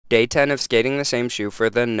Day 10 of skating the same shoe for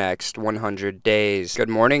the next 100 days. Good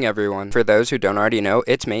morning, everyone. For those who don't already know,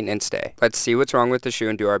 it's maintenance day. Let's see what's wrong with the shoe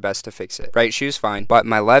and do our best to fix it. Right shoe's fine, but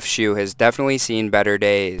my left shoe has definitely seen better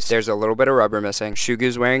days. There's a little bit of rubber missing, shoe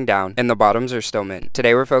goo's wearing down, and the bottoms are still mint.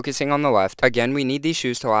 Today we're focusing on the left. Again, we need these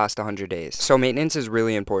shoes to last 100 days, so maintenance is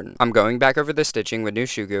really important. I'm going back over the stitching with new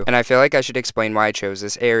shoe goo, and I feel like I should explain why I chose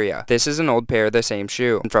this area. This is an old pair of the same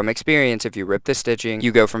shoe, and from experience, if you rip the stitching,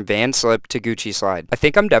 you go from Van Slip to Gucci Slide. I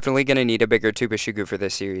think I'm definitely gonna need a bigger tube of shoe goo for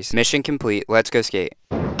this series. Mission complete, let's go skate.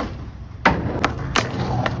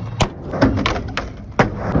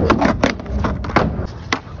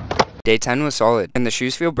 Day 10 was solid, and the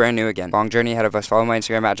shoes feel brand new again. Long journey ahead of us. Follow my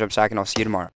Instagram at Jumpstack, and I'll see you tomorrow.